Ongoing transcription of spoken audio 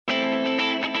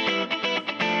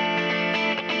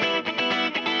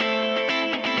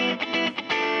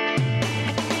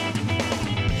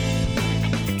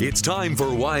It's time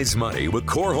for Wise Money with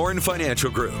Korhorn Financial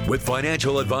Group with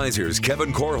financial advisors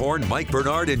Kevin Korhorn, Mike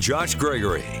Bernard, and Josh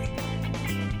Gregory.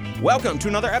 Welcome to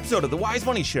another episode of the Wise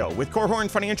Money Show with Korhorn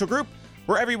Financial Group,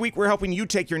 where every week we're helping you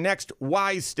take your next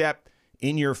wise step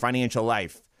in your financial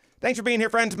life. Thanks for being here,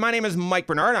 friends. My name is Mike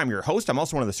Bernard. I'm your host. I'm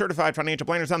also one of the certified financial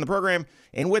planners on the program.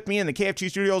 And with me in the KFG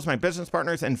studios, my business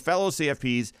partners and fellow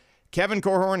CFPs, Kevin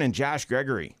Korhorn and Josh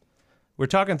Gregory. We're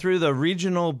talking through the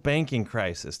regional banking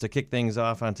crisis to kick things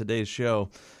off on today's show.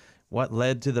 What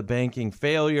led to the banking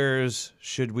failures?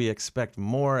 Should we expect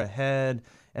more ahead?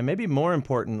 And maybe more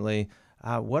importantly,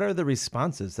 what are the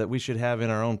responses that we should have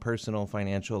in our own personal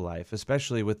financial life,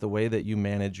 especially with the way that you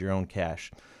manage your own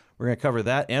cash? We're going to cover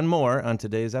that and more on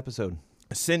today's episode.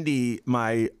 Cindy,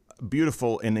 my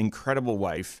beautiful and incredible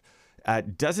wife,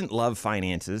 doesn't love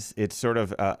finances. It's sort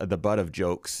of the butt of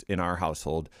jokes in our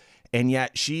household. And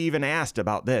yet she even asked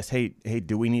about this. Hey,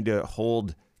 do we need to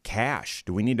hold cash?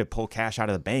 Do we need to pull cash out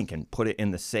of the bank and put it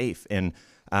in the safe? And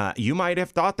you might have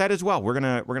thought that as well. We're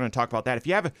gonna talk about that. If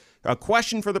you have a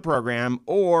question for the program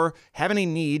or have any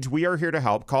needs, we are here to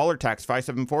help. Call or text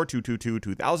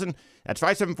 574-222-2000. That's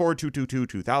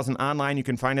 574-222-2000. Online, you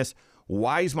can find us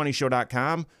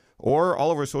wisemoneyshow.com or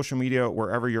all over social media,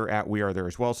 wherever you're at. We are there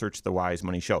as well. Search The Wise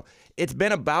Money Show. It's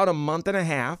been about a month and a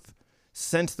half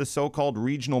since the so-called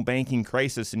regional banking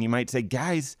crisis, and you might say,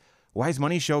 guys, Wise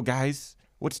Money Show, guys,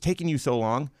 what's taking you so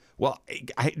long? Well,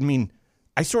 I mean,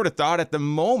 I sort of thought at the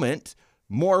moment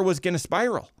more was going to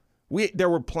spiral. There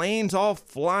were planes all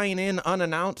flying in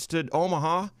unannounced to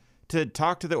Omaha to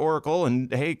talk to the Oracle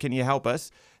and, hey, can you help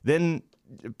us? Then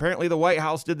apparently the White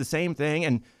House did the same thing,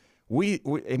 and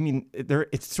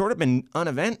it's sort of been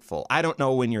uneventful. I don't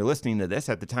know when you're listening to this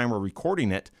at the time we're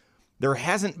recording it. There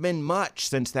hasn't been much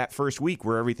since that first week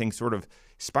where everything sort of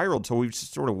spiraled. So we've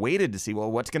just sort of waited to see,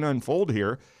 well, what's going to unfold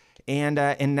here? And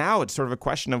now it's sort of a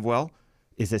question of, well,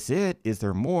 is this it? Is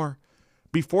there more?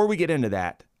 Before we get into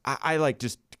that, I like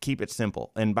just keep it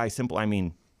simple. And by simple, I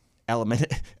mean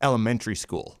elementary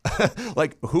school.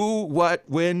 Like who, what,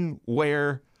 when,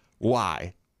 where,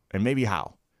 why, and maybe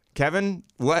how. Kevin,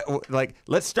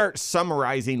 let's start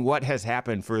summarizing what has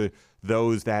happened for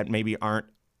those that maybe aren't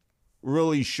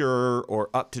really sure or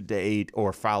up to date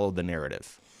or follow the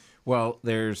narrative. Well,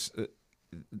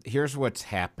 here's what's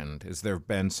happened is there have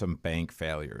been some bank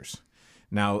failures.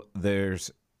 Now,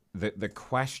 there's the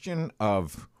question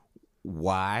of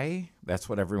why. That's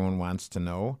what everyone wants to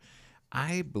know.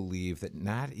 I believe that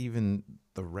not even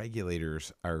the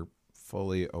regulators are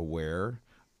fully aware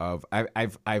of.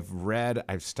 I've read,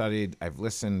 I've studied, I've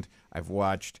listened, I've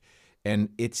watched, and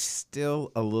it's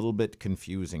still a little bit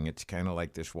confusing. It's kind of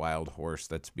like this wild horse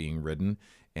that's being ridden,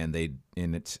 and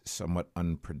it's somewhat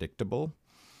unpredictable.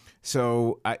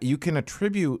 So you can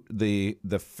attribute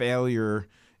the failure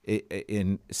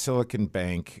in Silicon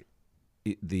Bank.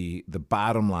 The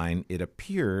bottom line, it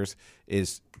appears,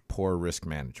 is poor risk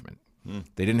management.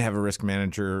 They didn't have a risk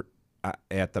manager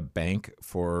at the bank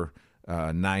for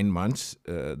 9 months.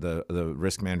 The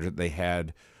risk manager they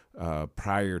had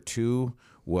prior to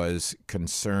was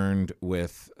concerned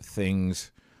with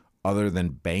things other than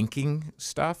banking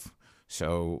stuff.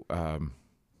 So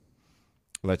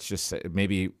let's just say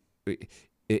maybe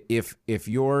if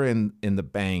you're in the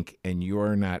bank and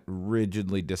you're not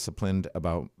rigidly disciplined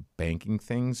about banking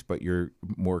things, but you're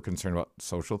more concerned about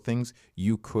social things,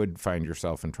 you could find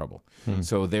yourself in trouble.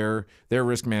 So their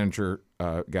risk manager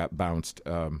got bounced.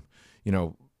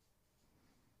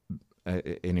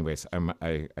 Anyways,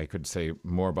 I could say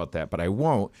more about that, but I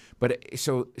won't. But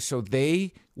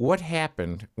what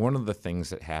happened? One of the things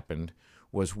that happened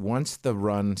was once the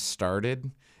run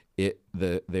started,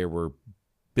 there were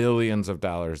billions of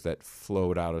dollars that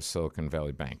flowed out of Silicon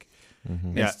Valley Bank.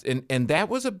 Mm-hmm. Yeah. And that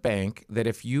was a bank that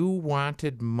if you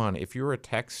wanted money, if you were a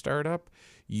tech startup,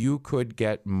 you could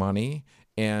get money.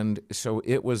 And so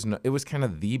it was kind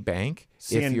of the bank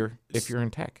if you're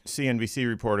in tech. CNBC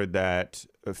reported that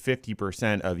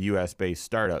 50% of U.S.-based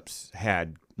startups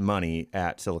had money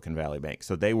at Silicon Valley Bank.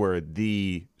 So they were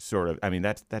the sort of,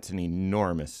 that's an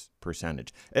enormous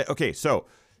percentage. Okay, so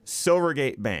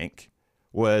Silvergate Bank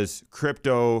was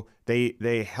crypto.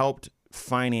 They helped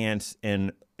finance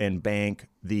and bank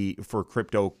for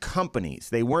crypto companies.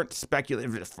 They weren't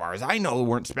speculating, as far as I know,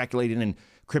 weren't speculating in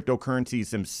cryptocurrencies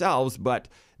themselves, but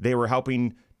they were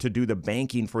helping to do the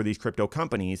banking for these crypto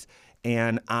companies.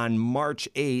 And on March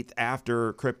 8th,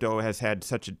 after crypto has had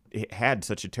such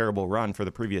a terrible run for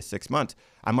the previous 6 months,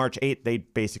 on March 8th, they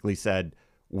basically said,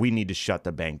 we need to shut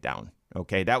the bank down.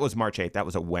 Okay, that was March 8th. That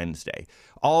was a Wednesday.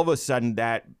 All of a sudden,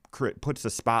 that puts the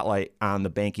spotlight on the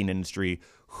banking industry,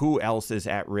 who else is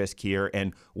at risk here.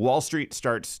 And Wall Street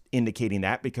starts indicating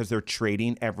that because they're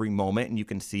trading every moment. And you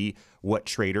can see what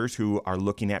traders who are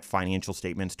looking at financial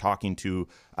statements, talking to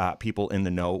people in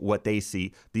the know, what they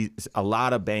see. A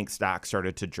lot of bank stocks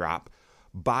started to drop.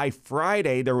 By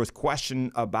Friday, there was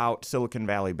question about Silicon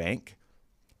Valley Bank,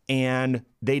 and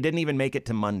they didn't even make it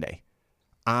to Monday.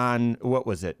 On what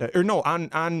was it?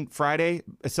 On Friday,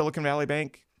 Silicon Valley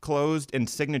Bank closed, and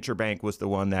Signature Bank was the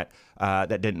one that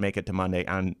didn't make it to Monday.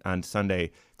 On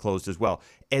Sunday, closed as well.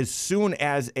 As soon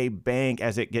as a bank,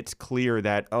 as it gets clear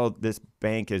that this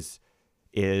bank is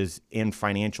in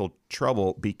financial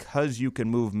trouble because you can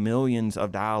move millions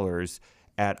of dollars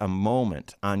at a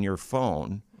moment on your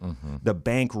phone, the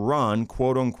bank run,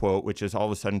 quote unquote, which is all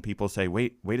of a sudden people say,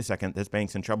 wait a second, this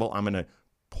bank's in trouble. I'm going to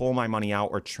pull my money out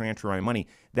or transfer my money.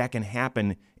 That can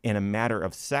happen in a matter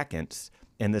of seconds.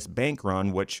 And this bank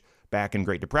run, which back in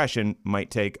Great Depression might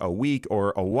take a week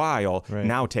or a while,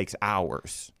 now takes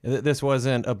hours. This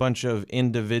wasn't a bunch of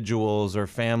individuals or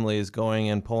families going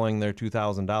and pulling their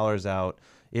 $2,000 out.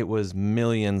 It was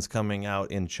millions coming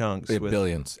out in chunks.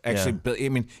 Billions. Actually, I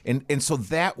mean, and so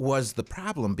that was the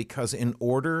problem, because in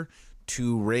order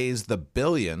to raise the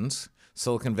billions,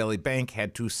 Silicon Valley Bank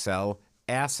had to sell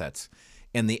assets.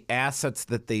 And the assets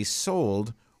that they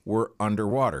sold were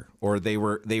underwater, or they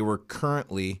were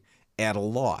currently at a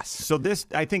loss. So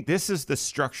I think this is the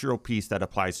structural piece that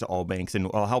applies to all banks,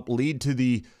 and will help lead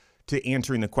to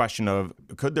answering the question of,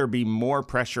 could there be more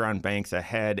pressure on banks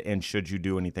ahead, and should you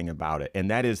do anything about it? And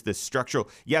that is the structural.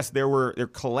 Yes, there were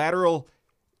collateral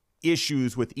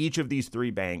issues with each of these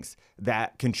three banks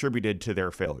that contributed to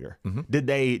their failure. Did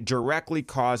they directly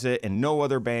cause it and no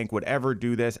other bank would ever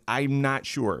do this? I'm not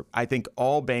sure. I think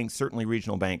all banks, certainly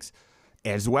regional banks,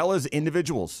 as well as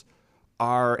individuals,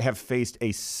 have faced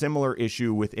a similar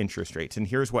issue with interest rates. And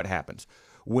here's what happens.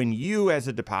 When you, as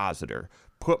a depositor,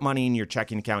 put money in your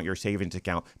checking account, your savings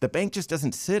account, the bank just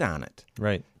doesn't sit on it.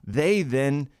 Right. They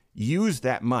then use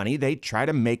that money. They try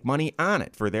to make money on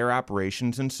it for their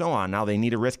operations and so on. Now, they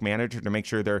need a risk manager to make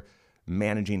sure they're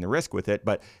managing the risk with it,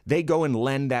 but they go and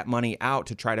lend that money out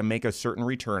to try to make a certain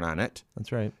return on it.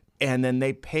 That's right. And then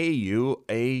they pay you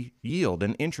a yield,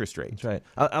 an interest rate. That's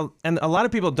right. And a lot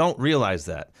of people don't realize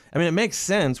that. I mean, it makes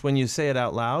sense when you say it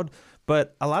out loud,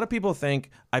 but a lot of people think,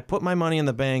 I put my money in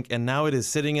the bank and now it is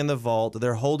sitting in the vault.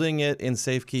 They're holding it in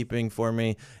safekeeping for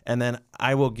me, and then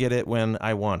I will get it when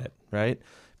I want it, right?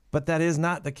 But that is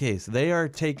not the case. They are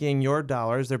taking your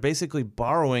dollars. They're basically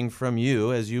borrowing from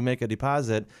you as you make a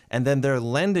deposit, and then they're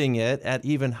lending it at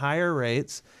even higher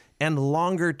rates and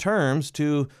longer terms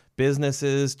to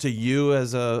businesses, to you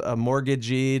as a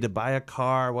mortgagee, to buy a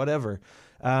car, whatever.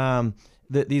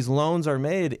 These loans are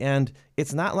made, and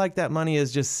it's not like that money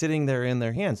is just sitting there in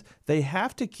their hands. They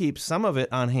have to keep some of it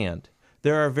on hand.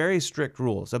 There are very strict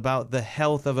rules about the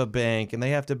health of a bank, and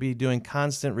they have to be doing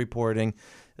constant reporting.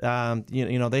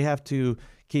 They have to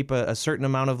keep a certain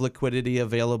amount of liquidity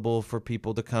available for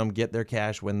people to come get their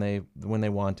cash when they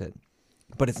want it.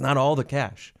 But it's not all the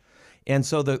cash. And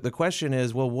so the question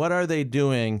is, well, what are they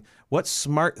doing? What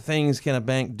smart things can a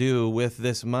bank do with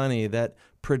this money that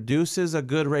produces a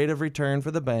good rate of return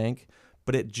for the bank,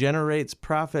 but it generates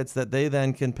profits that they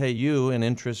then can pay you an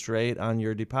interest rate on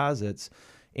your deposits?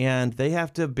 And they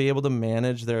have to be able to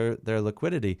manage their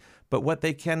liquidity. But what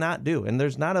they cannot do, and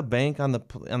there's not a bank on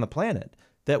the planet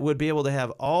that would be able to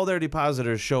have all their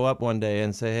depositors show up one day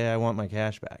and say, hey, I want my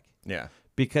cash back. Yeah.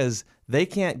 Because they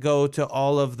can't go to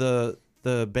all of the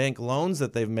bank loans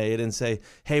that they've made and say,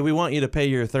 hey, we want you to pay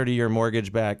your 30-year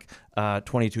mortgage back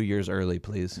 22 years early,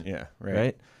 please. Yeah,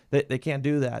 right. They can't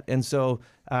do that. And so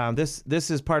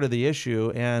this is part of the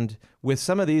issue. And with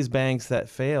some of these banks that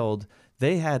failed,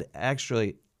 they had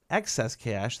actually excess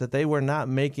cash that they were not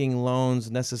making loans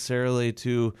necessarily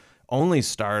to only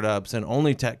startups and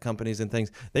only tech companies and things.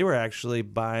 They were actually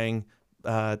buying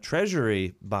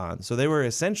treasury bonds. So they were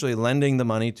essentially lending the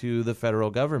money to the federal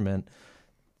government.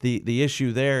 The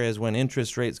issue there is when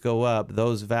interest rates go up,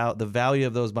 the value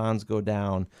of those bonds go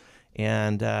down,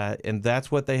 and that's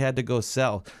what they had to go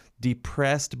sell,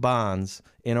 depressed bonds,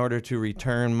 in order to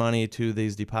return money to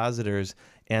these depositors.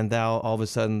 And now all of a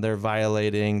sudden they're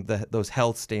violating those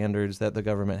health standards that the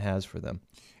government has for them.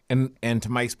 And to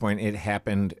Mike's point, it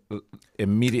happened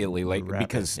immediately,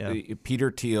 because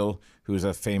Peter Thiel, who's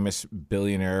a famous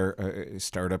billionaire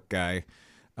startup guy,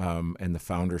 and the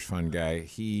Founders Fund guy,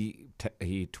 he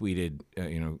tweeted,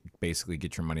 basically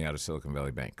get your money out of Silicon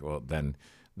Valley Bank. Well, then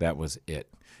that was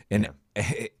it. And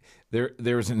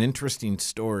there was an interesting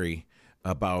story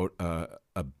about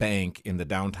a bank in the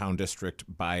downtown district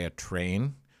by a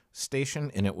train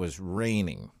station, and it was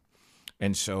raining.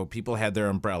 And so people had their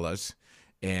umbrellas,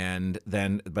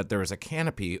 but there was a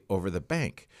canopy over the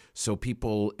bank. So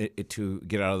people, to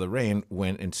get out of the rain,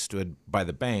 went and stood by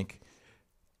the bank,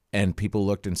 and people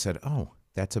looked and said, "Oh,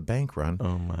 that's a bank run."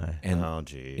 Oh my. And Oh,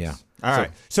 geez. yeah. All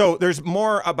right. So there's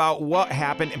more about what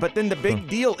happened, but then the big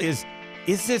deal is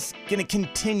this going to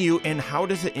continue, and how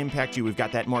does it impact you? We've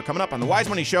got that more coming up on the Wise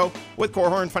Money Show with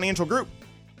Korhorn Financial Group.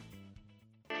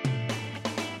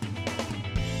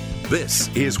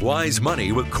 This is Wise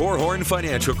Money with Korhorn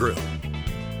Financial Group.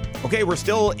 Okay, we're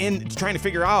still trying to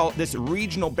figure out this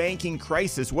regional banking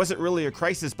crisis. Was it really a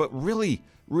crisis? But really,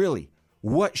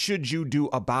 what should you do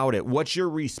about it? What's your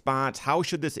response? How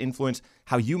should this influence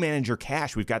how you manage your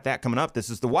cash? We've got that coming up. This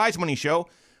is the Wise Money Show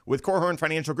with Korhorn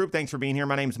Financial Group. Thanks for being here.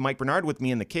 My name is Mike Bernard. With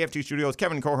me in the KF2 studios,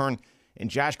 Kevin Korhorn and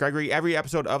Josh Gregory. Every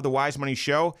episode of the Wise Money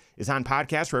Show is on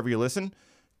podcast wherever you listen.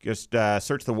 Just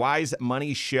search the Wise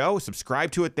Money Show,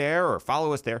 subscribe to it there, or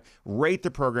follow us there. Rate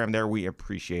the program there. We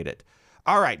appreciate it.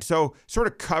 All right, so sort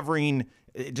of covering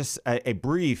just a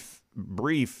brief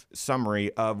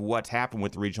summary of what's happened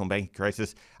with the regional banking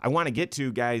crisis. I want to get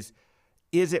to, guys,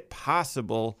 is it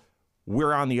possible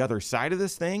we're on the other side of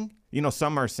this thing? You know,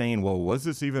 some are saying, well, was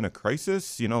this even a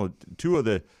crisis? You know, two of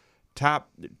the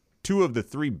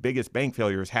three biggest bank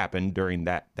failures happened during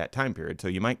that time period. So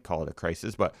you might call it a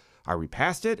crisis, but are we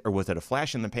past it, or was it a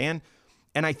flash in the pan?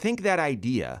 And I think that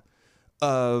idea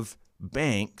of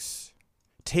banks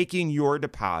taking your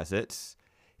deposits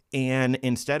and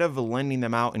instead of lending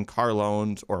them out in car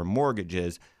loans or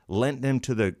mortgages, lent them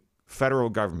to the federal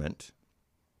government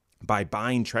by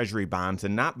buying treasury bonds,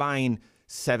 and not buying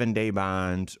 7-day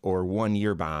bonds or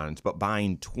 1-year bonds, but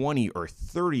buying 20 or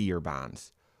 30-year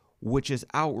bonds, which is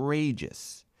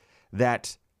outrageous.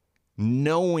 That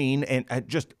knowing and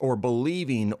or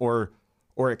believing or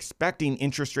expecting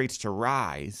interest rates to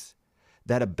rise,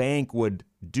 that a bank would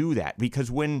do that. Because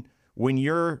when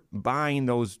you're buying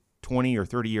those 20 or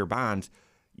 30-year bonds,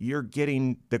 you're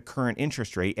getting the current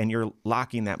interest rate, and you're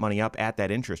locking that money up at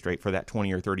that interest rate for that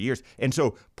 20 or 30 years. And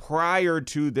so prior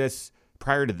to this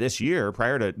year,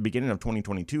 prior to beginning of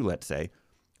 2022, let's say,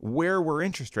 where were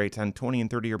interest rates on 20 and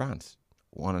 30-year bonds?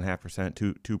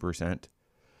 1.5%, 2%.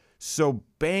 So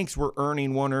banks were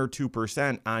earning 1 or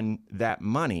 2% on that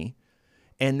money.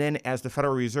 And then as the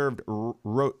Federal Reserve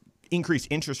increased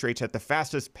interest rates at the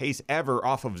fastest pace ever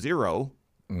off of zero,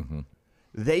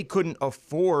 they couldn't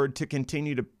afford to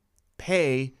continue to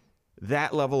pay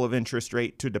that level of interest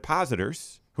rate to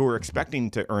depositors who are expecting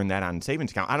to earn that on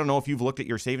savings account. I don't know if you've looked at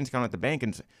your savings account at the bank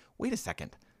and say, wait a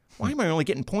second, why am I only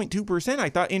getting 0.2%? I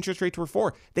thought interest rates were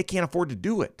 4%. They can't afford to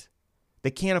do it.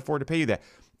 They can't afford to pay you that.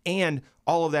 And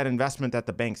all of that investment that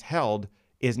the banks held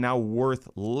is now worth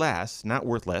less, not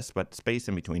worth less, but space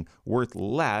in between, worth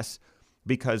less,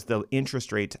 because the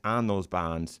interest rates on those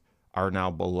bonds are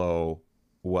now below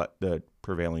what the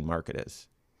prevailing market is.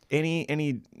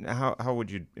 How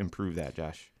would you improve that,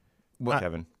 Josh?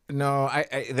 Kevin? No, I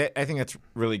think that's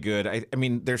really good. I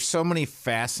mean, there's so many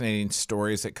fascinating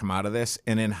stories that come out of this,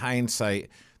 and in hindsight,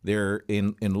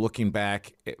 in looking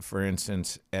back, for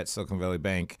instance, at Silicon Valley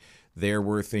Bank, there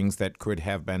were things that could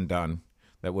have been done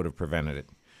that would have prevented it.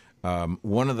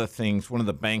 One of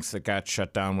the banks that got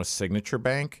shut down was Signature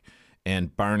Bank,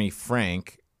 and Barney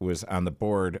Frank was on the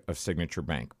board of Signature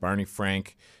Bank. Barney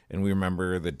Frank, and we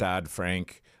remember the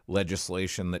Dodd-Frank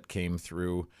legislation that came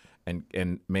through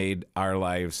and made our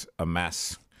lives a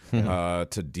mess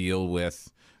to deal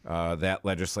with that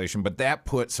legislation. But that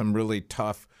put some really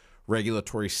tough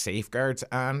regulatory safeguards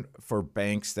on for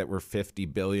banks that were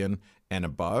 $50 billion and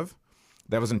above.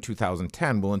 That was in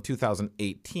 2010. Well, in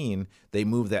 2018, they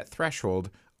moved that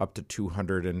threshold up to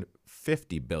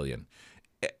 $250 billion.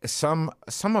 Some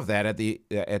of that at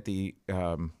the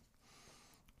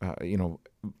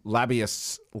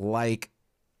lobbyists like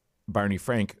Barney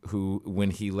Frank, who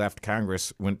when he left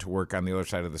Congress went to work on the other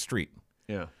side of the street.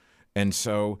 Yeah. And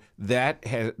so that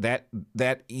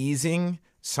easing,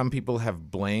 some people have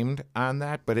blamed on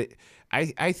that, but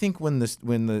I think when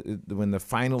the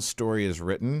final story is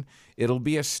written, it'll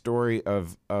be a story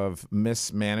of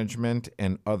mismanagement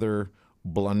and other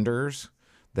blunders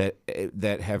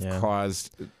that have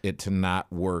caused it to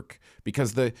not work.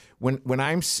 Because we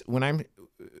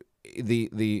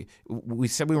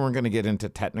said we weren't going to get into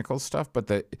technical stuff,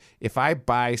 but if I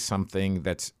buy something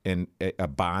that's in a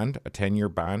bond, a 10-year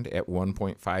bond at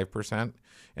 1.5%,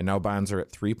 and now bonds are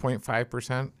at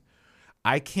 3.5%,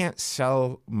 I can't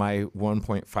sell my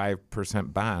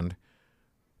 1.5% bond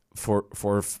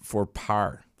for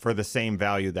par. For the same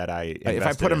value that I invested if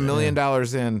I put $1 million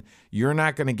in, you're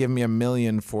not going to give me $1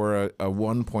 million for a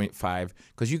 1.5,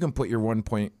 because you can put your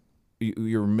 1.5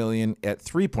 your million at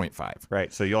 3.5.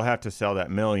 Right. So you'll have to sell that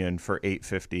million for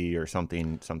 $850 or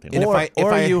something. And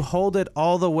Or you hold it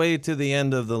all the way to the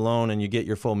end of the loan and you get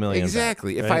your full million.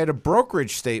 Exactly. Back, If I had a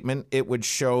brokerage statement, it would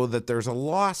show that there's a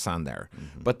loss on there.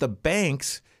 But the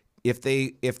banks, if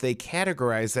they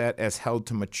categorize that as held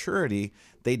to maturity,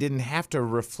 they didn't have to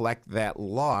reflect that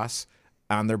loss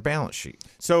on their balance sheet.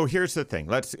 So here's the thing.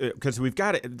 Because we've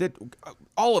got it.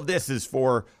 All of this is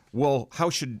for, well, how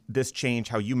should this change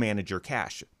how you manage your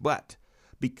cash? But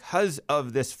because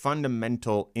of this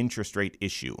fundamental interest rate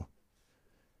issue,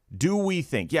 do we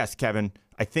think, yes, Kevin,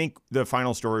 I think the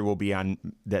final story will be on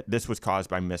that this was caused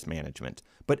by mismanagement.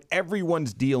 But everyone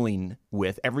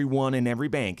in every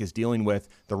bank is dealing with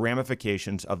the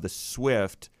ramifications of the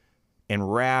swift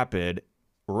and rapid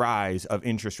rise of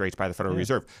interest rates by the Federal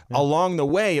Reserve. Along the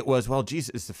way, it was, well, geez,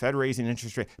 is the Fed raising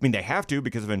interest rate? I mean, they have to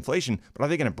because of inflation, but are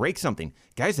they going to break something?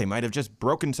 Guys, they might have just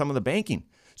broken some of the banking.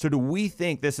 So do we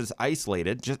think this is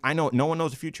isolated? I know no one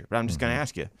knows the future, but I'm just going to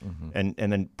ask you and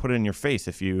then put it in your face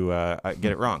if you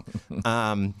get it wrong.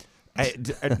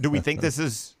 Do we think this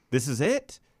is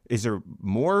it? Is there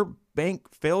more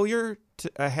bank failure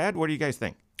ahead? What do you guys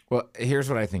think? Well, here's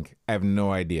what I think. I have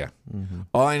no idea.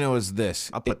 All I know is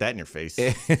this. I'll put that in your face.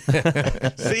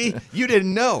 See, you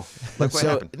didn't know. Look what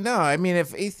happened. No, I mean,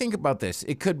 if you think about this,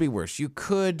 it could be worse. You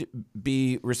could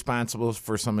be responsible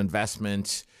for some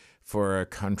investments for a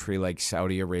country like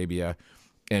Saudi Arabia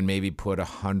and maybe put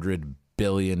 $100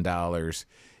 billion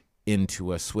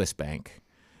into a Swiss bank.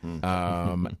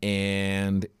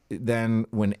 And then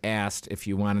when asked if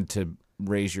you wanted to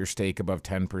raise your stake above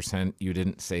 10%, you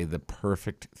didn't say the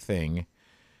perfect thing.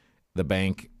 The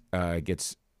bank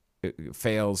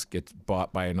fails, gets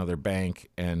bought by another bank,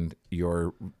 and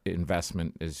your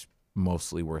investment is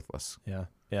mostly worthless.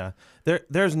 Yeah.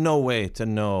 There's no way to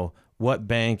know what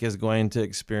bank is going to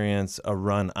experience a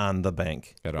run on the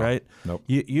bank, At all. right? Nope.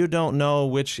 You don't know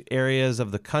which areas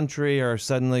of the country are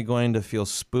suddenly going to feel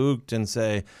spooked and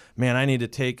say, man, I need to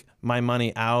take my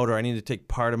money out, or I need to take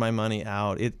part of my money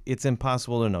out. It's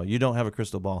impossible to know. You don't have a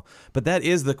crystal ball. But that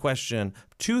is the question.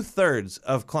 2/3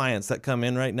 of clients that come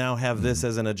in right now have this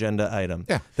as an agenda item.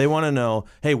 Yeah. They want to know,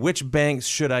 hey, which banks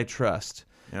should I trust?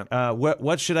 Yep.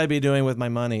 What should I be doing with my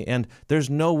money? And there's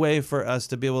no way for us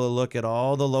to be able to look at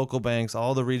all the local banks,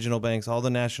 all the regional banks, all the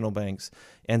national banks,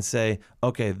 and say,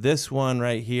 okay, this one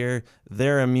right here,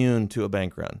 they're immune to a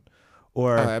bank run,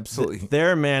 or absolutely.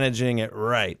 they're managing it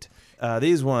right.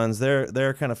 These ones,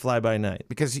 they're kind of fly by night.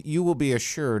 Because you will be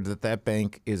assured that that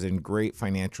bank is in great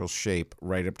financial shape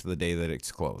right up to the day that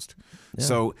it's closed.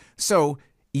 Yeah.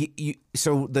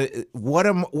 What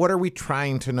are we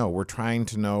trying to know? We're trying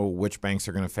to know which banks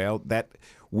are going to fail.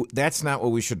 That's not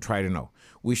what we should try to know.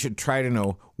 We should try to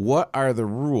know what are the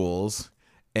rules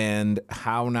and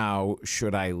how now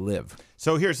should I live.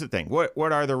 So here's the thing.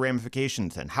 What are the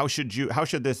ramifications then? How should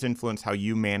this influence how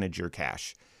you manage your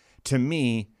cash? To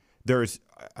me, there's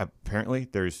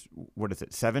what is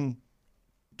it? 7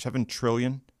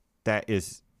 trillion that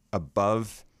is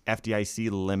above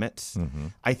FDIC limits.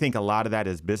 I think a lot of that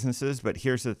is businesses, but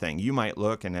here's the thing. You might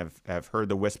look and have heard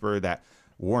the whisper that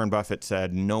Warren Buffett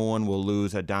said no one will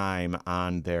lose a dime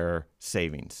on their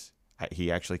savings.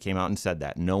 He actually came out and said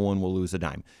that. No one will lose a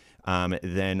dime.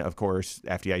 Then, of course,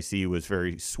 FDIC was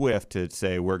very swift to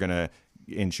say we're going to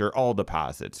insure all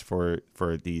deposits for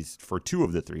 2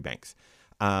 of the 3 banks.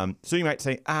 So you might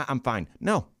say, I'm fine.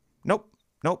 Nope.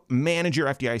 Manage your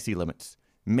FDIC limits.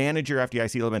 Manage your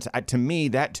FDIC limits. To me,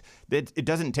 that it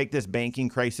doesn't take this banking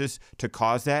crisis to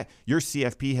cause that. Your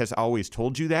CFP has always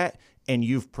told you that, and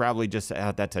you've probably just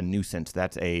said, that's a nuisance.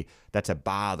 That's a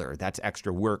bother. That's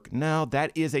extra work. No,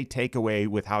 that is a takeaway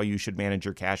with how you should manage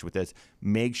your cash with this.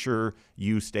 Make sure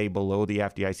you stay below the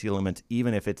FDIC limits,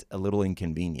 even if it's a little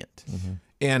inconvenient.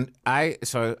 And I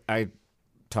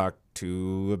talked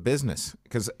to a business,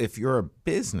 because if you're a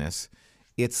business,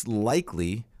 it's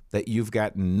likely that you've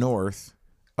got north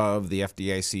of the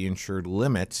FDIC insured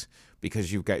limits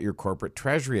because you've got your corporate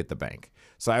treasury at the bank.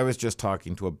 So I was just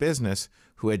talking to a business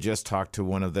who had just talked to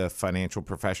one of the financial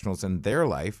professionals in their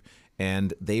life,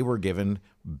 and they were given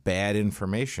bad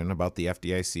information about the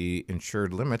FDIC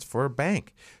insured limits for a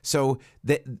bank. So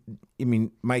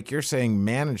Mike, you're saying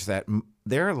manage that.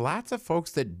 There are lots of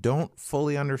folks that don't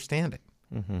fully understand it.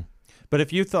 But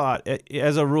if you thought,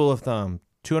 as a rule of thumb,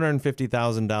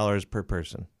 $250,000 per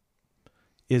person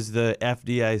is the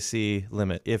FDIC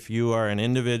limit. If you are an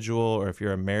individual or if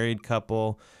you're a married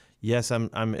couple, yes,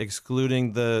 I'm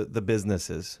excluding the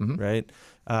businesses, right,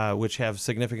 which have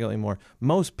significantly more.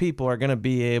 Most people are going to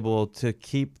be able to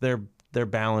keep their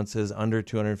balances under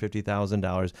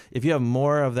 $250,000. If you have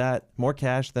more of that, more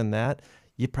cash than that,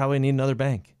 you probably need another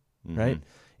bank, right?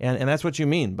 And that's what you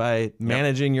mean by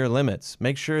managing your limits.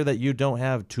 Make sure that you don't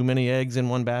have too many eggs in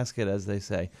one basket, as they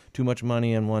say, too much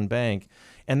money in one bank.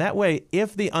 And that way,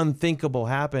 if the unthinkable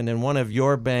happened and one of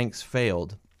your banks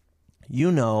failed,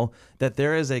 you know that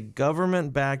there is a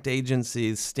government-backed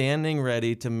agency standing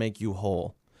ready to make you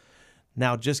whole.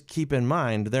 Now, just keep in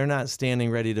mind, they're not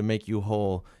standing ready to make you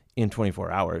whole in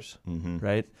 24 hours,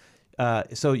 right?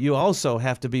 So you also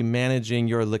have to be managing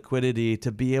your liquidity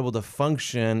to be able to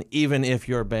function even if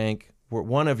your bank,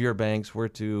 one of your banks were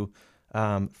to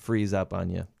freeze up on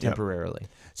you temporarily.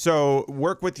 So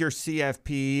work with your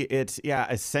CFP. It's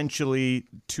essentially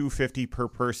 $250 per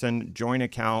person joint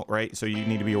account, right? So you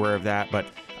need to be aware of that. But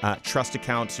trust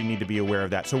accounts, you need to be aware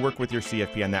of that. So work with your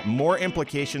CFP on that. More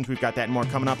implications. We've got that and more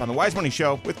coming up on the Wise Money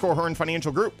Show with Korhorn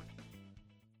Financial Group.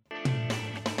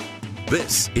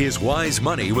 This is Wise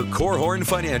Money with Korhorn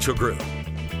Financial Group.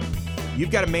 You've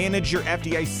got to manage your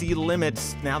FDIC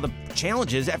limits. Now, the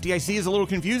challenge is FDIC is a little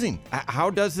confusing. How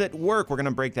does it work? We're going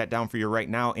to break that down for you right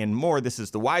now and more. This is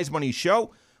the Wise Money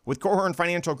Show with Korhorn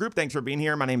Financial Group. Thanks for being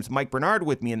here. My name is Mike Bernard.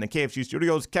 With me in the KFG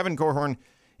studios, Kevin Korhorn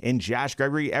and Josh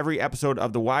Gregory. Every episode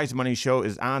of the Wise Money Show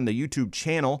is on the YouTube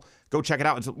channel. Go check it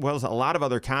out, as well as a lot of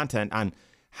other content on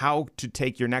how to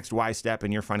take your next wise step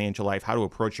in your financial life, how to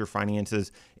approach your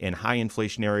finances in high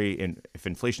inflationary, and if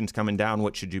inflation's coming down,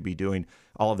 what should you be doing?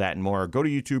 All of that and more. Go to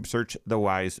YouTube, search The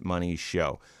Wise Money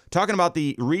Show. Talking about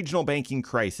the regional banking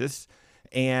crisis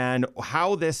and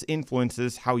how this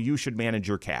influences how you should manage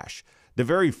your cash. The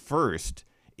very first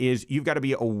is you've got to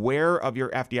be aware of your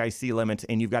FDIC limits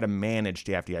and you've got to manage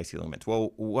the FDIC limits.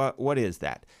 Well, what is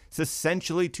that? It's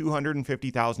essentially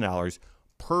 $250,000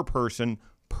 per person,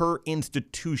 per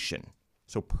institution,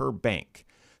 so per bank.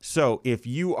 So if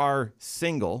you are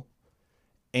single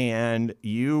and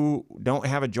you don't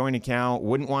have a joint account,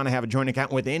 wouldn't want to have a joint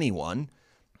account with anyone,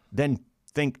 then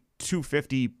think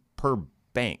 $250 per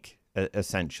bank,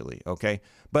 essentially, okay?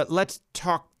 But let's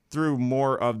talk through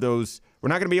more of those. We're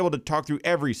not going to be able to talk through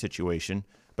every situation,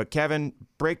 but Kevin,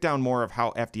 break down more of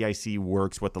how FDIC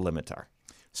works, what the limits are.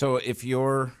 So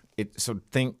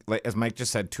think, like as Mike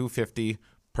just said, $250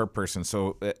 per person.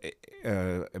 So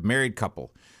a married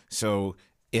couple. So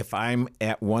if I'm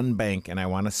at one bank and I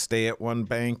want to stay at one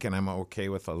bank and I'm okay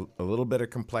with a little bit of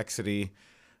complexity,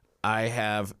 I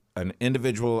have an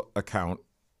individual account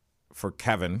for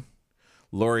Kevin.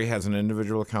 Lori has an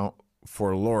individual account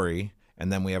for Lori, and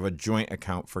then we have a joint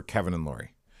account for Kevin and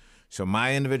Lori. So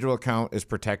my individual account is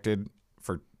protected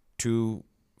for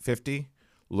 $250.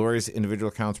 Lori's individual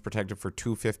account is protected for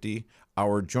 $250.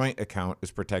 Our joint account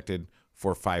is protected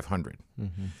for $500.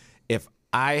 If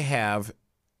I have,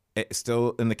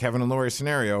 still in the Kevin and Lori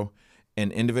scenario,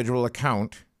 an individual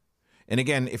account, and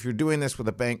again, if you're doing this with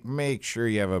a bank, make sure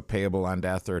you have a payable on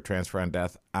death or a transfer on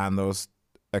death on those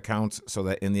accounts so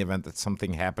that in the event that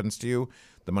something happens to you,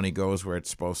 the money goes where it's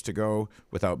supposed to go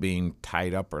without being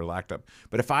tied up or locked up.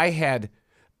 But if I had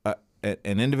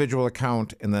an individual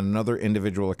account and then another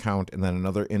individual account and then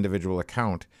another individual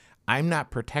account, I'm not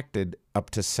protected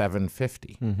up to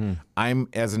 $750. I'm,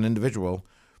 as an individual,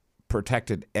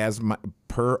 protected as my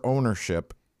per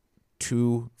ownership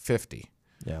 $250.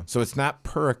 Yeah. So it's not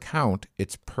per account;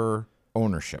 it's per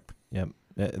ownership. Yep.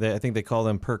 I think they call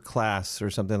them per class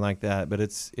or something like that. But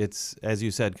it's as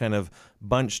you said, kind of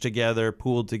bunched together,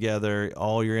 pooled together.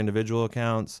 All your individual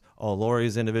accounts, all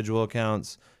Lori's individual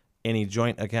accounts, any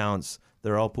joint accounts.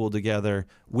 They're all pooled together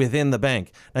within the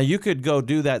bank. Now, you could go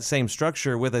do that same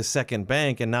structure with a second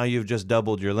bank, and now you've just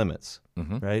doubled your limits,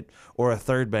 right? Or a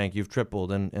third bank, you've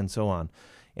tripled, and so on.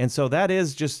 And so that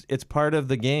is just, it's part of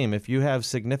the game. If you have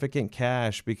significant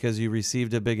cash because you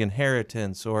received a big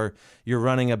inheritance or you're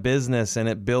running a business and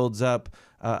it builds up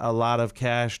a lot of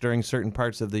cash during certain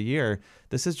parts of the year,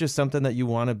 this is just something that you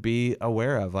want to be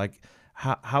aware of. Like,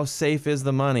 how safe is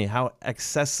the money? How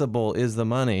accessible is the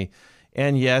money?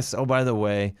 And yes, oh, by the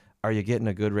way, are you getting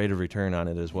a good rate of return on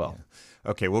it as well?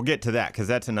 Okay, we'll get to that because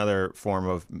that's another form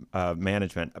of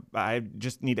management. I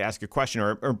just need to ask a question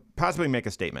or possibly make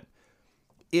a statement.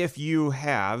 If you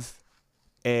have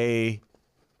a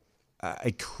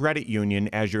credit union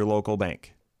as your local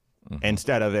bank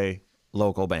instead of a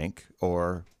local bank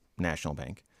or national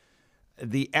bank,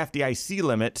 the FDIC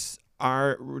limits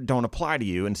don't apply to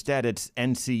you. Instead, it's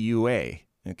NCUA,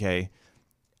 okay?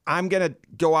 I'm going to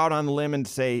go out on a limb and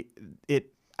say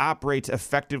it operates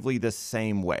effectively the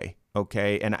same way,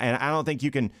 okay? And I don't think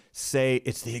you can say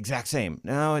it's the exact same.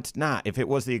 No, it's not. If it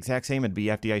was the exact same, it'd be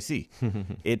FDIC.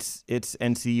 It's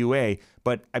NCUA,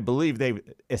 but I believe they've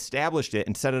established it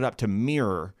and set it up to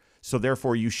mirror. So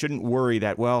therefore, you shouldn't worry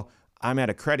that, well, I'm at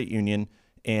a credit union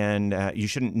And you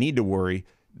shouldn't need to worry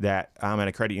that I'm at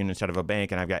a credit union instead of a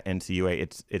bank and I've got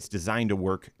NCUA. It's designed to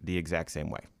work the exact same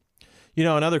way.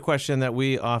 Another question that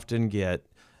we often get,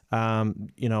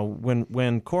 when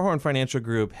Korhorn Financial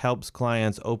Group helps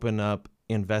clients open up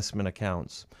investment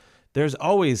accounts, there's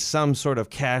always some sort of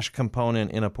cash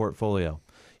component in a portfolio.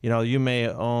 You may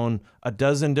own a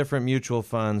dozen different mutual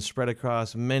funds spread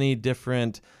across many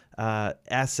different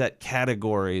asset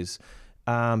categories.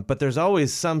 But there's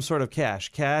always some sort of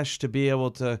cash to be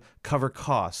able to cover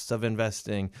costs of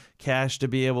investing, cash to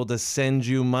be able to send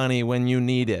you money when you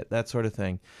need it, that sort of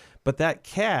thing. But that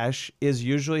cash is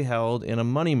usually held in a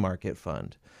money market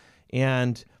fund.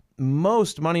 And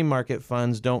most money market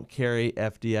funds don't carry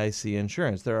FDIC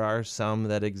insurance. There are some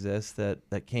that exist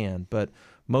that can, but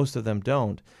most of them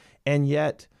don't. And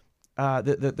yet,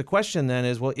 the question then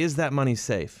is, well, is that money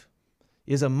safe?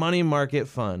 Is a money market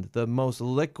fund, the most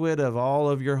liquid of all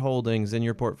of your holdings in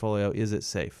your portfolio, is it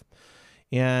safe?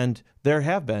 And there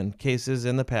have been cases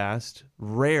in the past,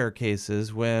 rare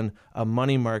cases, when a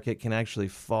money market can actually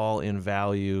fall in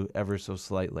value ever so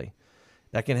slightly.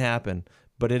 That can happen,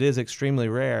 but it is extremely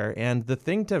rare. And the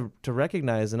thing to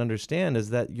recognize and understand is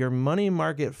that your money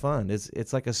market fund,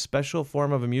 it's like a special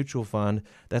form of a mutual fund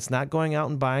that's not going out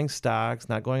and buying stocks,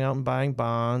 not going out and buying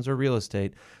bonds or real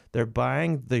estate. They're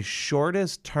buying the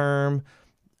shortest term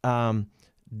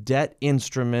debt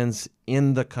instruments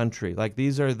in the country. Like,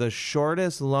 these are the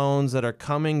shortest loans that are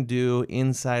coming due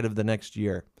inside of the next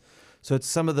year. So it's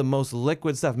some of the most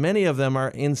liquid stuff. Many of them are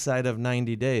inside of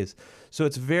 90 days. So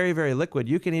it's very, very liquid.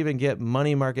 You can even get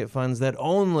money market funds that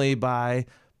only buy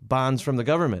bonds from the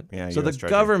government. Yeah, so the US Treasury.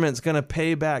 government's going to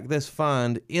pay back this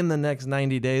fund in the next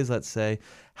 90 days, let's say.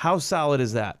 How solid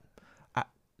is that?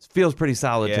 Feels pretty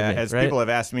solid to me, as right? people have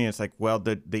asked me, it's like, well,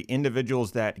 the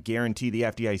individuals that guarantee the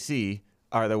FDIC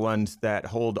are the ones that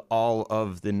hold all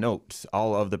of the notes,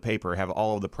 all of the paper, have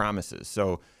all of the promises.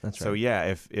 So That's right. So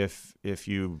yeah, if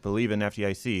you believe in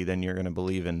FDIC, then you're going to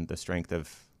believe in the strength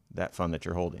of that fund that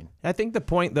you're holding. I think the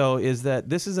point, though, is that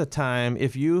this is a time,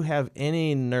 if you have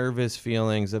any nervous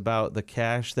feelings about the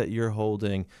cash that you're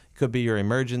holding, could be your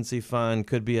emergency fund,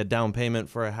 could be a down payment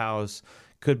for a house,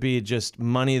 could be just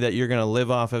money that you're going to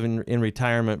live off of in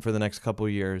retirement for the next couple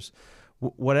of years.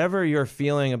 Whatever you're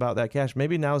feeling about that cash,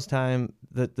 maybe now's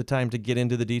the time to get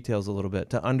into the details a little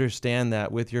bit, to understand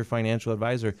that with your financial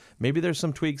advisor. Maybe there's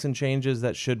some tweaks and changes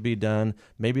that should be done.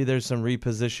 Maybe there's some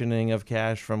repositioning of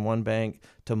cash from one bank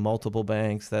to multiple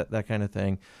banks, that kind of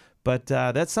thing. But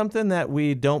that's something that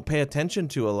we don't pay attention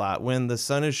to a lot. When the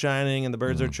sun is shining and the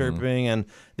birds are chirping and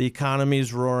the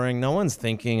economy's roaring, no one's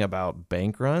thinking about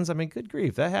bank runs. I mean, good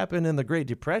grief, that happened in the Great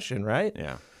Depression, right?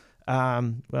 Yeah.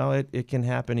 Well, it can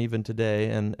happen even today,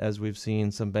 and as we've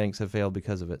seen, some banks have failed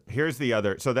because of it. Here's the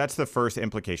other. So that's the first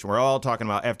implication. We're all talking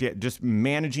about FDIC, just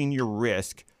managing your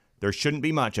risk. There shouldn't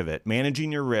be much of it.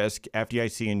 Managing your risk,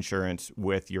 FDIC insurance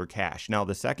with your cash. Now,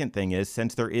 the second thing is,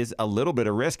 since there is a little bit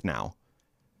of risk now,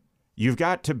 you've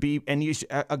got to be, and you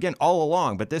again, all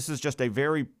along, but this is just a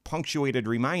very punctuated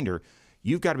reminder,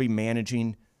 you've got to be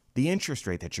managing the interest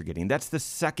rate that you're getting. That's the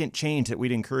second change that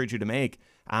we'd encourage you to make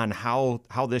on how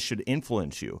this should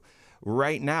influence you.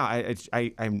 Right now,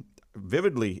 I'm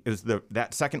vividly, is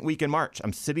that second week in March,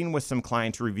 I'm sitting with some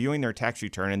clients reviewing their tax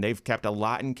return, and they've kept a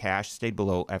lot in cash, stayed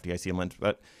below FDIC limits,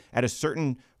 but at a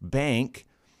certain bank,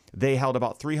 they held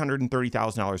about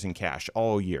 $330,000 in cash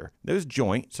all year. That was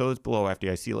joint, so it's below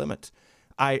FDIC limits.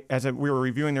 We were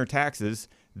reviewing their taxes,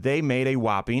 they made a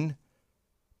whopping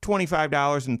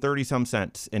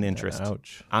 $25.30 in interest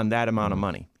on that amount of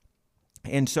money.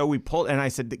 And so we pulled, and I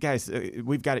said, guys,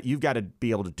 you've got to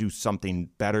be able to do something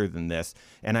better than this.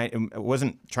 And I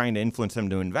wasn't trying to influence them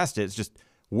to invest it. It's just,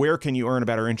 where can you earn a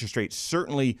better interest rate?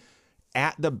 Certainly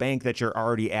at the bank that you're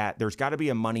already at, there's got to be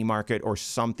a money market or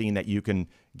something that you can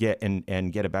get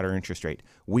and get a better interest rate.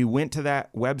 We went to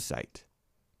that website.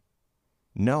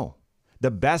 No.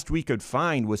 The best we could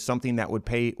find was something that would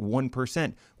pay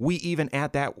 1%. We even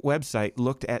at that website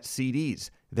looked at CDs.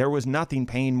 There was nothing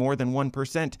paying more than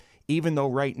 1%, even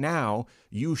though right now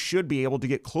you should be able to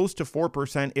get close to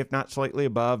 4%, if not slightly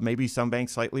above, maybe some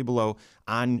banks slightly below,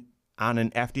 on an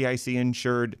FDIC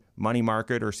insured money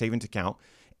market or savings account.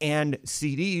 And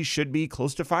CDs should be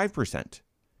close to 5%.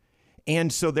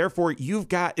 And so therefore you've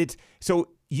got it. So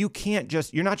you can't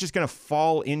you're not just going to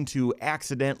fall into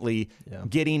accidentally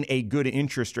getting a good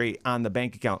interest rate on the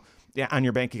bank account, on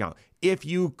your bank account. If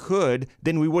you could,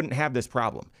 then we wouldn't have this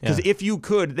problem. Because if you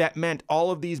could, that meant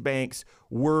all of these banks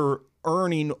were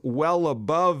earning well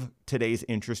above today's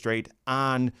interest rate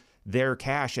on their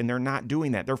cash, and they're not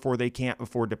doing that. Therefore, they can't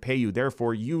afford to pay you.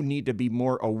 Therefore, you need to be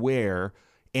more aware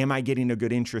am I getting a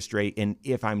good interest rate? And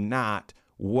if I'm not,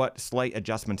 what slight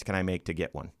adjustments can I make to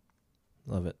get one?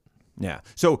 Love it. Yeah.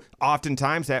 So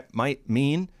oftentimes that might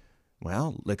mean,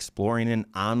 well, exploring an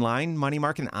online money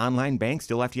market, an online bank,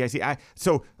 still FDIC.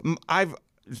 I've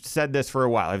said this for a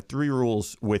while. I have 3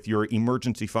 rules with your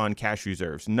emergency fund cash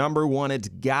reserves. Number 1, it's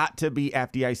got to be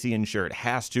FDIC insured. It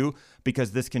has to,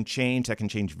 because this can change. That can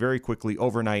change very quickly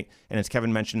overnight. And as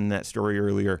Kevin mentioned in that story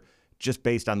earlier, just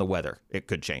based on the weather, it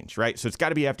could change, right? So it's got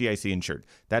to be FDIC insured.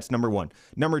 That's number 1.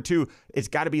 Number 2, it's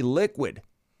got to be liquid.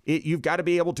 You've got to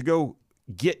be able to go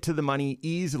get to the money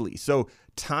easily. So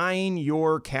tying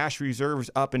your cash reserves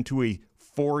up into a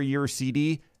 4-year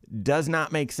CD does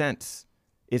not make sense.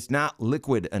 It's not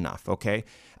liquid enough, okay?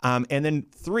 And then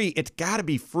 3, it's got to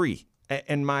be free.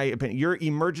 In my opinion, your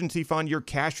emergency fund, your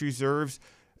cash reserves,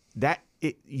 the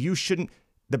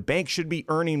bank should be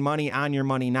earning money on your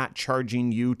money, not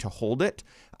charging you to hold it.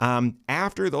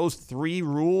 After those 3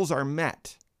 rules are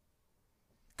met,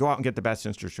 go out and get the best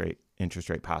interest rate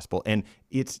possible. And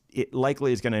it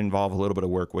likely is going to involve a little bit of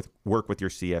work with your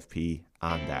CFP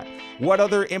on that. What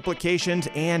other implications?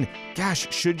 And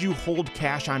gosh, should you hold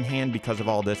cash on hand because of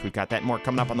all this? We've got that and more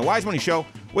coming up on the Wise Money Show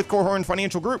with Korhorn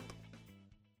Financial Group.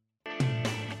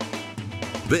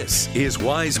 This is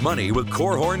Wise Money with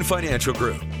Korhorn Financial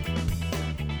Group.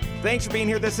 Thanks for being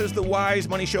here. This is the Wise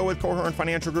Money Show with Korhorn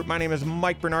Financial Group. My name is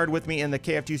Mike Bernard. With me in the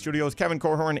KFT studios, Kevin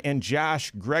Korhorn and Josh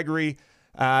Gregory.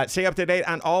 Stay up to date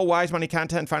on all Wise Money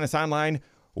content. Find us online,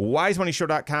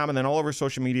 wisemoneyshow.com, and then all over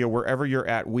social media, wherever you're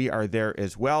at, we are there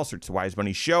as well. Search the Wise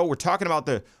Money Show. We're talking about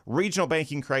the regional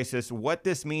banking crisis, what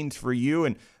this means for you,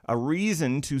 and a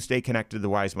reason to stay connected to the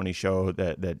Wise Money Show.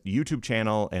 That YouTube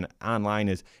channel and online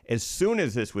is, as soon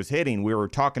as this was hitting, we were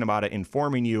talking about it,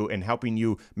 informing you and helping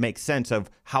you make sense of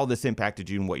how this impacted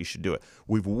you and what you should do it.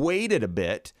 We've waited a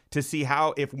bit to see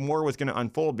if more was going to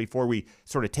unfold before we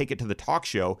sort of take it to the talk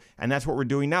show, and that's what we're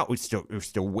doing now. We're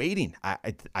still waiting.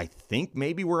 I think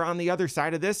maybe we're on the other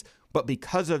side of this, but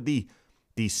because of the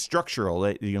structural,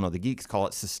 the geeks call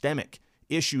it systemic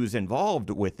issues involved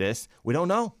with this, we don't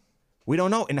know. We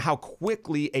don't know. And how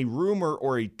quickly a rumor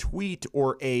or a tweet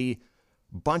or a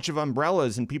bunch of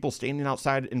umbrellas and people standing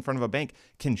outside in front of a bank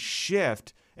can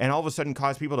shift and all of a sudden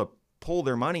cause people to pull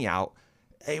their money out.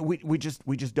 We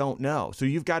just don't know. So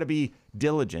you've got to be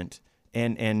diligent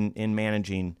in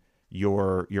managing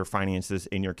your finances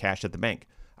and your cash at the bank.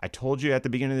 I told you at the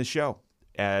beginning of the show,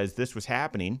 as this was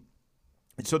happening,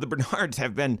 so the Bernards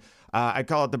have been, I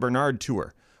call it the Bernard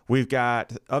Tour. We've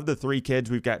got, of the 3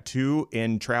 kids, we've got 2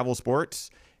 in travel sports,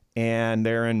 and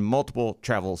they're in multiple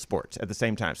travel sports at the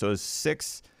same time. So it's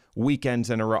 6 weekends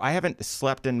in a row. I haven't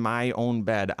slept in my own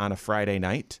bed on a Friday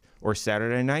night or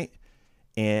Saturday night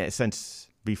since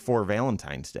before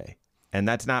Valentine's Day. And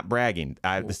that's not bragging.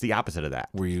 It's the opposite of that.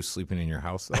 Were you sleeping in your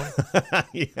house, though?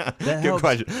 Yeah, good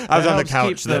question. I was on the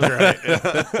couch. That's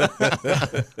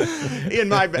right. In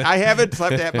my bed. I haven't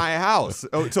slept at my house.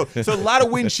 So a lot of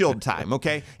windshield time,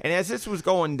 okay? And as this was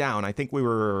going down, I think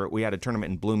we had a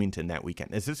tournament in Bloomington that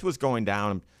weekend. As this was going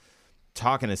down, I'm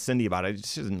talking to Cindy about it.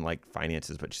 She doesn't like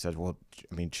finances, but she said, well,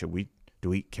 I mean, can we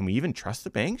even trust the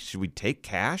banks? Should we take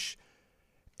cash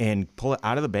and pull it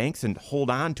out of the banks and hold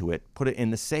on to it, put it in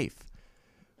the safe?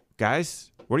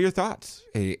 Guys, what are your thoughts?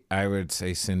 Hey, I would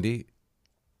say, Cindy,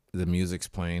 the music's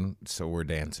playing, so we're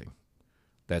dancing.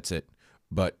 That's it.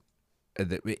 But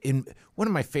in one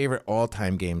of my favorite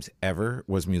all-time games ever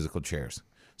was musical chairs.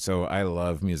 So I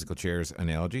love musical chairs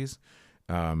analogies.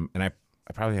 And I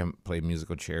probably haven't played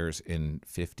musical chairs in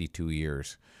 52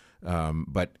 years.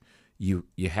 But you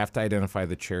have to identify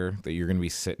the chair that you're going to be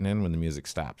sitting in when the music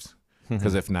stops.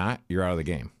 Because if not, you're out of the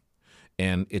game.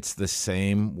 And it's the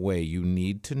same way. You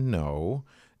need to know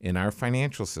in our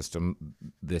financial system,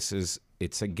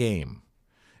 it's a game.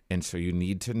 And so you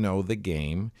need to know the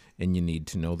game, and you need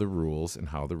to know the rules and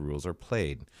how the rules are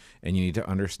played. And you need to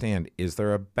understand, is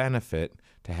there a benefit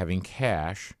to having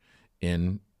cash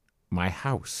in my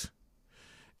house?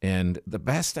 And the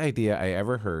best idea I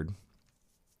ever heard,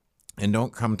 and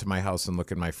don't come to my house and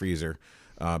look at my freezer,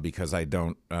 because I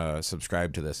don't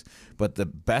subscribe to this. But the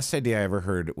best idea I ever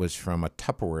heard was from a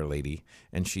Tupperware lady,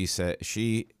 and she said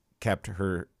she kept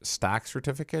her stock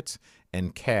certificates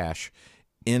and cash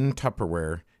in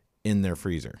Tupperware in their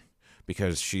freezer.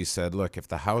 Because she said, look, if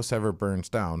the house ever burns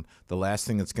down, the last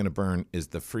thing that's going to burn is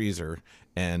the freezer,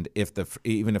 and if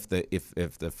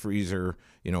the freezer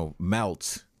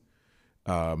melts,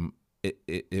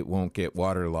 it won't get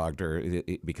waterlogged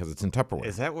because it's in Tupperware.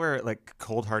 Is that where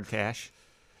cold hard cash?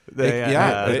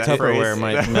 That Tupperware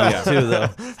might melt too, though.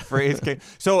 Phrase came.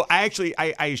 So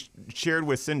I shared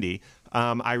with Cindy.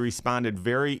 I responded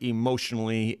very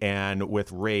emotionally and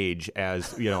with rage,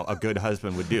 as a good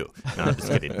husband would do. No, I'm just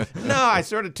kidding. No, I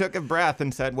sort of took a breath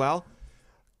and said, well,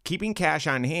 keeping cash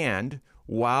on hand,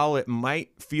 while it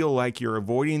might feel like you're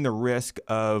avoiding the risk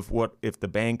of what if the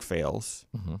bank fails,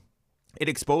 it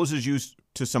exposes you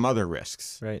to some other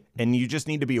risks. Right. And you just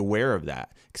need to be aware of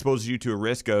that. Exposes you to a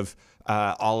risk of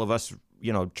all of us,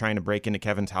 trying to break into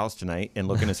Kevin's house tonight and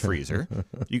look in his freezer.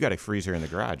 You got a freezer in the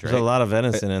garage, right? There's a lot of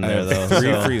venison in there, though.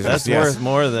 Three so freezers, that's yes. worth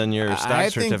more than your stock I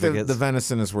think certificates. the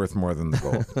venison is worth more than the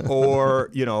gold. or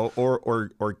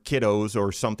kiddos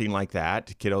or something like that.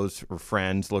 Kiddos or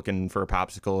friends looking for a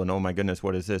popsicle and, oh my goodness,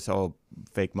 what is this? Oh,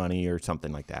 fake money or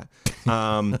something like that.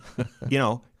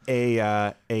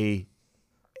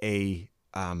 A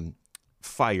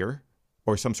fire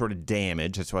or some sort of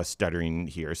damage. That's why I was stuttering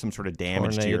here. Some sort of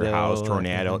damage to your house,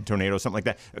 tornado, something like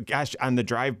that. Gosh, on the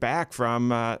drive back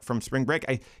from spring break,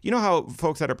 how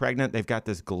folks that are pregnant, they've got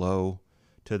this glow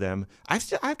to them.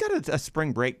 I've got a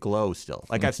spring break glow still.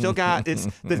 Like I've still got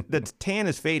the tan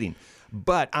is fading.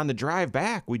 But on the drive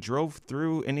back, we drove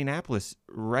through Indianapolis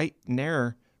right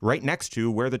next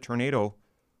to where the tornado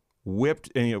whipped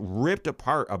and ripped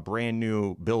apart a brand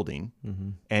new building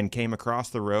and came across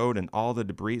the road, and all the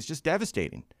debris. It's just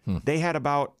devastating. They had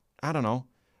about, a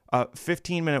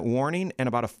 15-minute warning and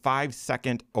about a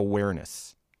 5-second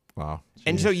awareness. Wow.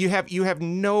 And so you have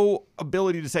no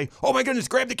ability to say, oh my goodness,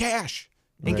 grab the cash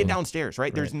and get downstairs,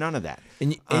 right? There's none of that.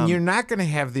 And you're not going to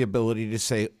have the ability to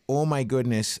say, oh my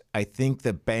goodness, I think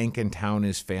the bank in town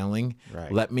is failing.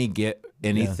 Right. Let me get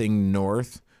anything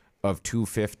north of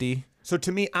 250. So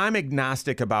to me, I'm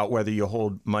agnostic about whether you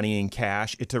hold money in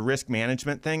cash. It's a risk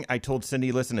management thing. I told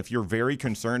Cindy, listen, if you're very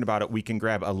concerned about it, we can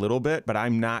grab a little bit, but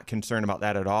I'm not concerned about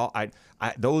that at all.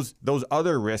 Those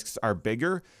other risks are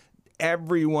bigger.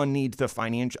 Everyone needs the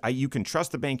financial. You can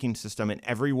trust the banking system, and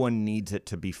everyone needs it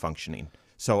to be functioning.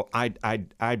 So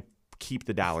I'd keep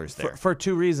the dollars there. For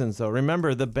two reasons, though.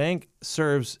 Remember, the bank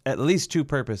serves at least two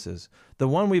purposes. The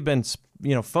one we've been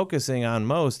focusing on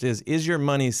most is your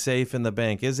money safe in the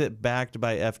bank? Is it backed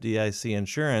by FDIC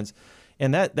insurance?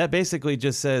 And that basically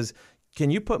just says, can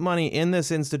you put money in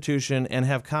this institution and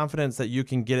have confidence that you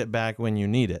can get it back when you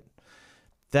need it?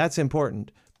 That's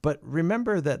important. But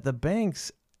remember that the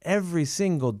banks every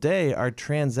single day are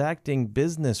transacting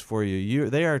business for you.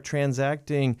 They are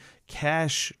transacting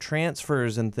cash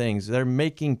transfers and things. They're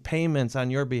making payments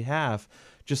on your behalf,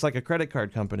 just like a credit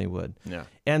card company would. Yeah.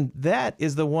 And that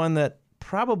is the one that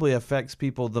probably affects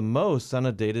people the most on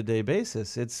a day-to-day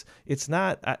basis. It's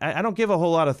not, I don't give a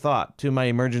whole lot of thought to my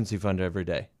emergency fund every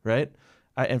day, right?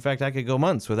 In fact, I could go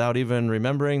months without even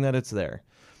remembering that it's there.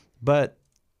 But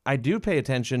I do pay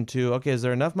attention to, okay, is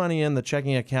there enough money in the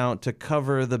checking account to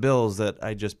cover the bills that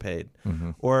I just paid?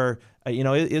 Or,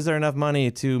 is there enough money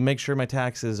to make sure my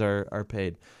taxes are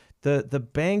paid? The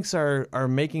banks are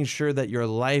making sure that your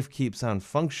life keeps on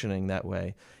functioning that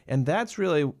way. And that's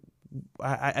really,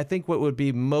 I think, what would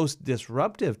be most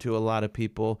disruptive to a lot of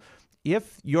people.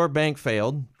 If your bank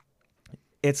failed,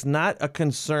 it's not a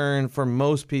concern for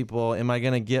most people, am I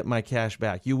going to get my cash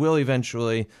back? You will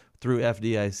eventually through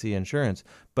FDIC insurance.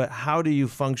 But how do you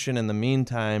function in the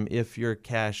meantime if your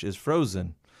cash is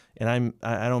frozen? And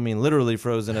I don't mean literally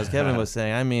frozen, as Kevin was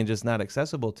saying. I mean just not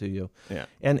accessible to you. Yeah.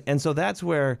 And so that's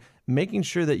where making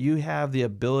sure that you have the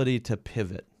ability to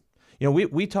pivot.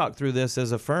 We talk through this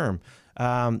as a firm.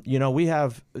 We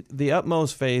have the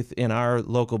utmost faith in our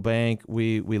local bank.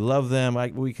 We love them.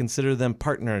 We consider them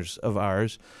partners of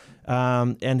ours,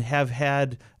 and have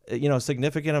had a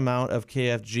significant amount of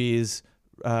KFG's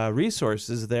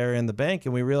resources there in the bank.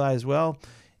 And we realized, well,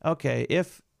 okay,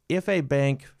 if a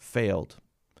bank failed,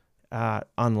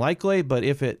 unlikely, but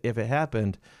if it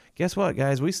happened, guess what,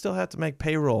 guys? We still have to make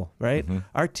payroll, right?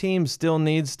 Our team still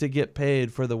needs to get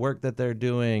paid for the work that they're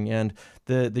doing, and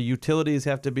the utilities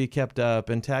have to be kept up,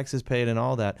 and taxes paid, and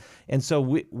all that. And so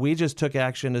we just took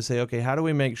action to say, okay, how do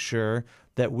we make sure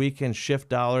that we can shift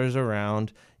dollars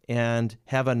around and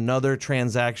have another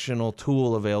transactional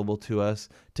tool available to us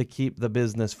to keep the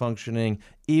business functioning,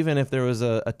 even if there was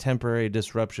a temporary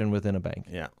disruption within a bank?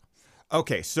 Yeah.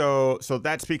 Okay, so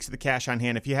that speaks to the cash on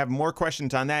hand. If you have more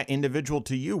questions on that, individual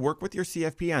to you, work with your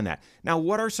CFP on that. Now,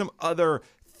 what are some other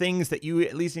things that you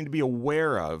at least need to be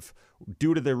aware of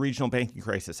due to the regional banking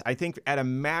crisis? I think at a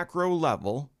macro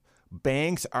level,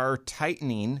 banks are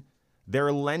tightening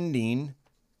their lending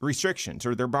restrictions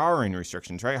or their borrowing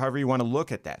restrictions, right? However you want to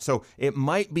look at that. So it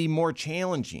might be more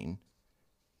challenging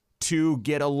to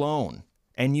get a loan,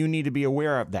 and you need to be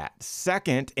aware of that.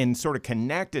 Second, and sort of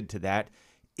connected to that,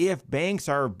 if banks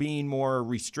are being more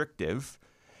restrictive,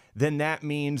 then that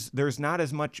means there's not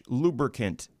as much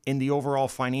lubricant in the overall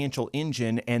financial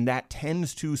engine, and that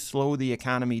tends to slow the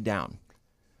economy down.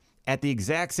 At the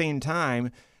exact same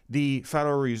time, the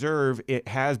Federal Reserve, it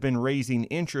has been raising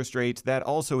interest rates. That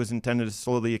also is intended to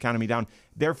slow the economy down.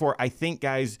 Therefore, I think,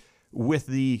 guys, with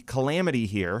the calamity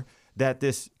here, that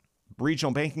this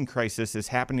regional banking crisis is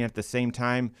happening at the same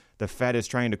time the Fed is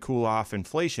trying to cool off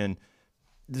inflation,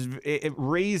 it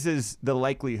raises the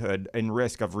likelihood and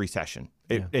risk of recession.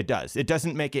 It does. It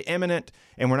doesn't make it imminent,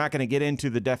 and we're not going to get into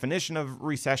the definition of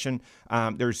recession.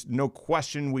 There's no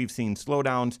question we've seen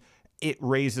slowdowns. It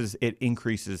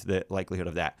increases the likelihood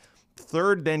of that.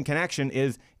 Third, then, connection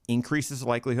is increases the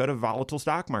likelihood of volatile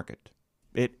stock market.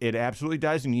 It absolutely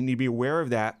does, and you need to be aware of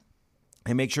that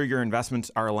and make sure your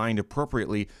investments are aligned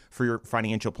appropriately for your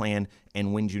financial plan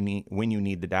and when you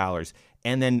need the dollars.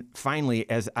 And then finally,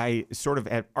 as I sort of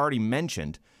have already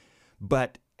mentioned,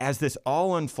 but as this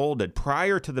all unfolded,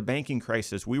 prior to the banking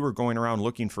crisis, we were going around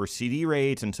looking for CD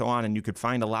rates and so on, and you could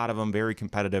find a lot of them very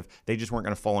competitive. They just weren't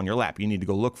going to fall in your lap. You need to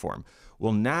go look for them.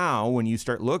 Well, now when you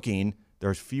start looking,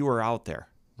 there's fewer out there.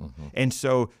 Mm-hmm. And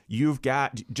so you've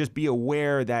got, just be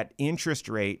aware that interest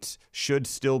rates should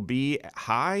still be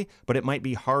high, but it might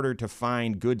be harder to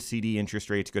find good CD interest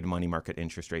rates, good money market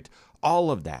interest rates. All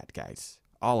of that, guys,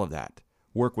 all of that.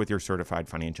 Work with your certified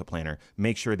financial planner.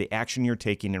 Make sure the action you're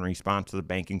taking in response to the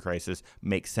banking crisis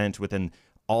makes sense within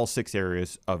all 6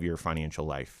 areas of your financial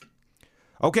life.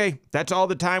 Okay, that's all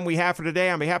the time we have for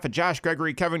today. On behalf of Josh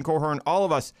Gregory, Kevin Korhorn, all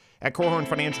of us at Korhorn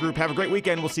Financial Group, have a great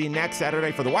weekend. We'll see you next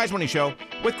Saturday for the Wise Money Show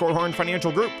with Korhorn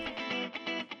Financial Group.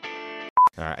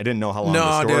 All right, I didn't know how long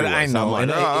the story was. I know.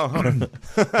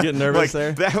 Like, Getting nervous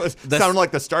there? That sounded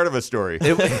like the start of a story.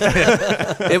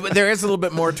 There is a little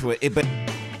bit more to it, but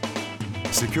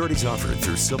Securities offered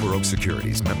through Silver Oak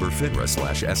Securities, member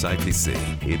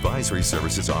FINRA/SIPC. Advisory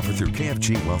services offered through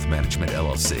KFG Wealth Management,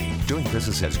 LLC. Doing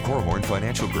business as Korhorn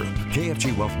Financial Group.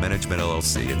 KFG Wealth Management,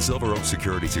 LLC and Silver Oak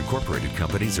Securities Incorporated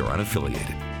companies are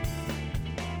unaffiliated.